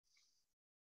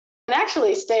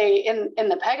actually stay in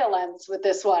the Pega lens with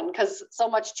this one because so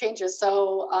much changes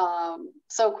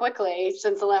so quickly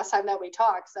since the last time that we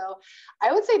talked. So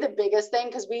I would say the biggest thing,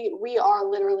 because we are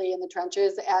literally in the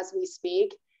trenches as we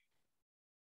speak,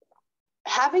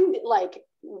 having like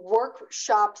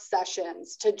workshop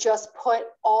sessions to just put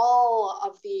all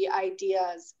of the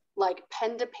ideas like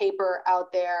pen to paper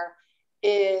out there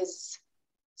is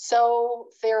so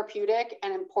therapeutic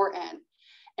and important.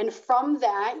 And from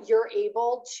that, you're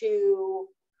able to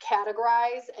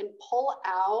categorize and pull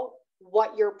out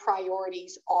what your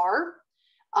priorities are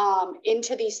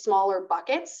into these smaller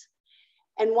buckets.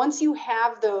 And once you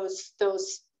have those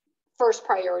first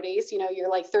priorities, you know, your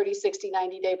like 30, 60,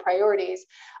 90-day priorities,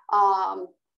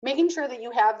 making sure that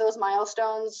you have those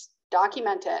milestones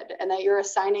documented and that you're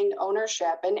assigning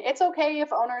ownership. And it's okay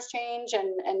if owners change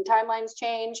and timelines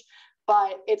change,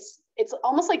 but it's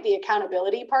almost like the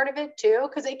accountability part of it too,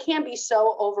 because it can be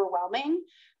so overwhelming.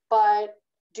 But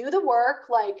do the work,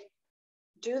 like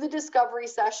do the discovery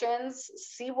sessions,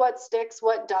 see what sticks,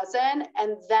 what doesn't,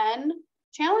 and then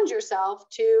challenge yourself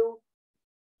to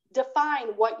define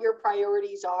what your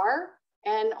priorities are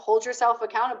and hold yourself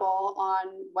accountable on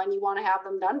when you want to have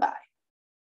them done by.